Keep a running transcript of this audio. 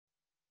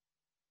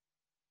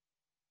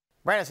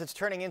Brandis, it's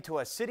turning into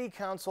a city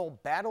council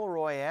battle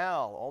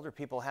royale. Older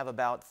people have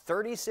about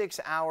 36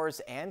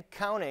 hours and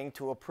counting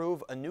to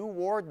approve a new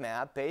ward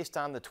map based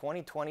on the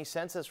 2020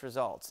 census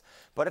results.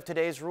 But if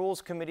today's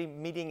rules committee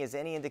meeting is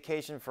any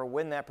indication for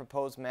when that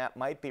proposed map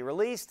might be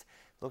released,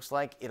 looks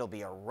like it'll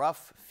be a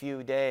rough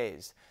few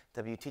days.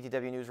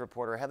 WTTW News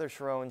reporter Heather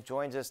Sharon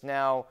joins us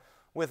now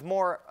with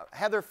more.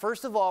 Heather,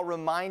 first of all,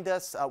 remind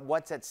us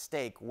what's at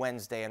stake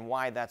Wednesday and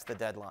why that's the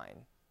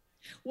deadline.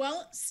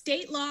 Well,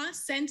 state law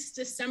since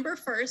December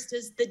 1st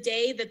is the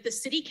day that the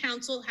city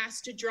council has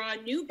to draw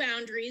new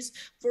boundaries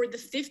for the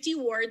 50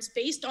 wards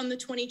based on the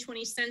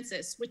 2020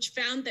 census, which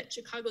found that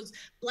Chicago's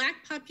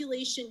Black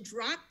population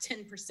dropped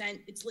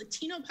 10%, its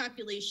Latino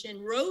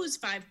population rose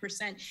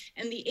 5%,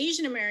 and the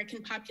Asian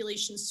American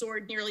population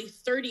soared nearly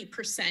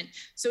 30%.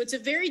 So it's a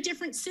very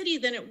different city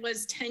than it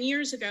was 10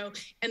 years ago,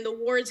 and the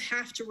wards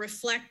have to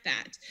reflect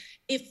that.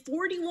 If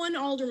 41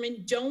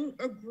 aldermen don't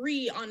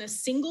agree on a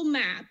single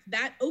map,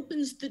 that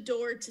opens the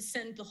door to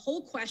send the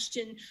whole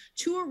question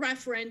to a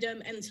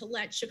referendum and to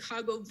let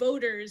Chicago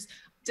voters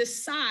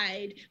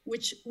decide,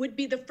 which would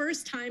be the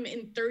first time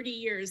in 30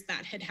 years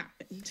that had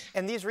happened.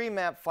 And these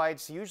remap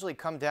fights usually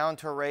come down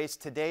to a race.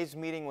 Today's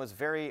meeting was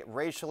very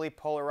racially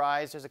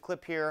polarized. There's a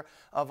clip here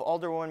of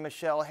Alderwoman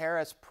Michelle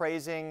Harris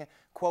praising,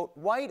 quote,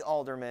 white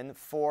aldermen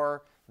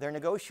for their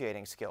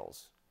negotiating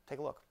skills. Take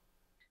a look.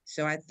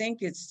 So I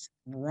think it's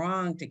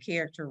wrong to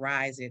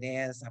characterize it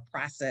as a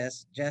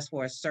process just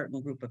for a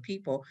certain group of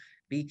people,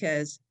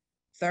 because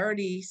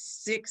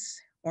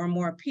 36 or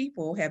more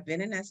people have been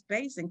in that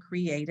space and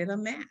created a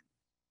map.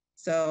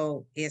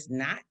 So it's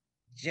not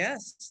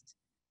just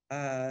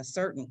a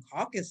certain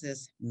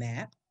caucus's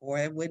map, or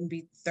it wouldn't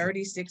be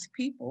 36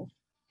 people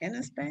in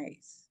a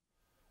space.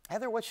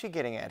 Heather, what's she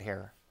getting at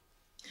here?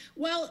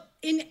 Well,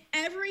 in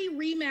every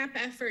remap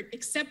effort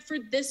except for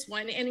this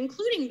one, and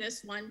including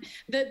this one,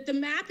 the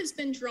map has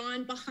been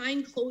drawn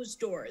behind closed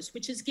doors,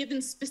 which has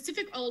given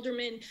specific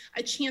aldermen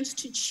a chance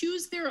to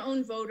choose their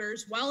own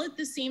voters while at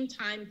the same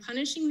time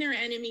punishing their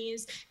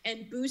enemies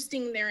and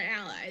boosting their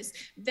allies.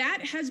 That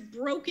has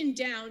broken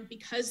down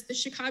because the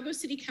Chicago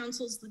City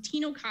Council's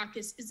Latino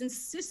caucus is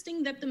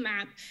insisting that the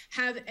map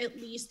have at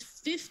least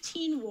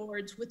 15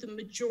 wards with a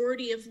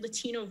majority of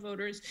Latino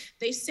voters.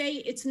 They say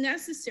it's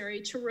necessary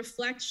to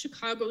reflect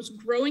Chicago's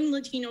growing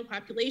Latino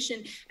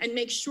population and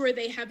make sure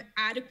they have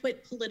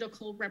adequate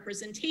political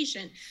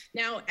representation.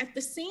 Now, at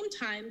the same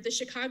time, the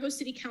Chicago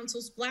City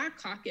Council's Black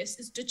caucus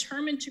is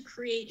determined to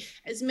create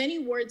as many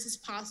wards as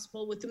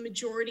possible with the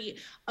majority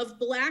of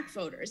Black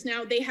voters.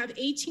 Now, they have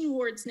 18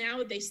 wards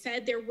now. They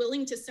said they're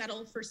willing to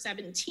settle for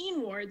 17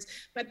 wards,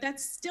 but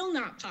that's still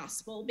not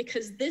possible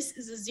because this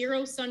is a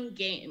zero-sum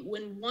game.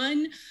 When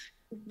one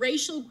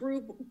racial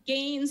group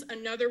gains,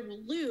 another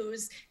will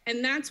lose,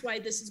 and that's why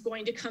this is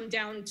going to come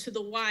down to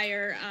the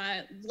wire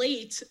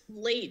late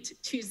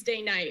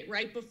Tuesday night,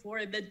 right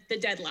before the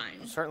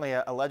deadline. Certainly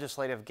a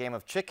legislative game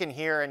of chicken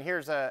here, and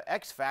here's a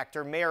X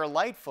factor, Mayor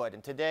Lightfoot,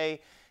 and today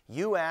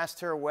you asked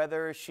her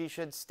whether she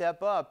should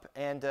step up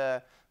and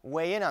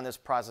weigh in on this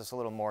process a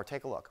little more.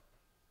 Take a look.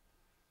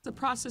 The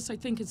process, I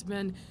think, has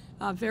been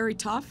very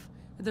tough.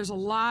 There's a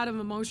lot of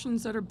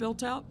emotions that are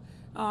built up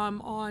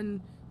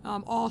on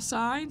all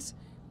sides.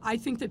 I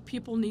think that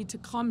people need to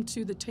come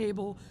to the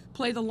table,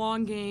 play the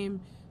long game,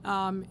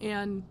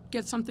 and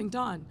get something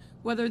done.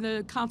 Whether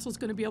the council is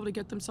going to be able to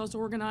get themselves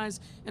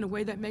organized in a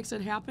way that makes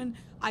it happen,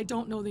 I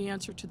don't know the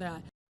answer to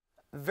that.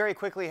 Very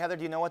quickly, Heather,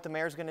 do you know what the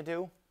mayor's going to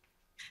do?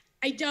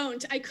 I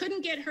don't. I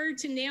couldn't get her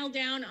to nail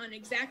down on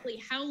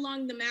exactly how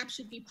long the map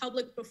should be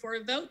public before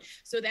a vote.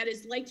 So that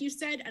is, like you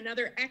said,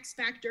 another X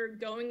factor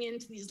going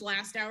into these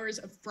last hours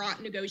of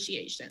fraught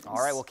negotiations.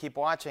 All right, we'll keep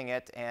watching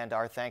it, and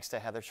our thanks to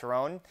Heather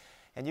Sharon.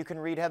 And you can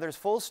read Heather's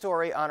full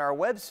story on our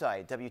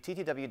website,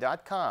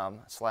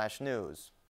 WTTW.com/news.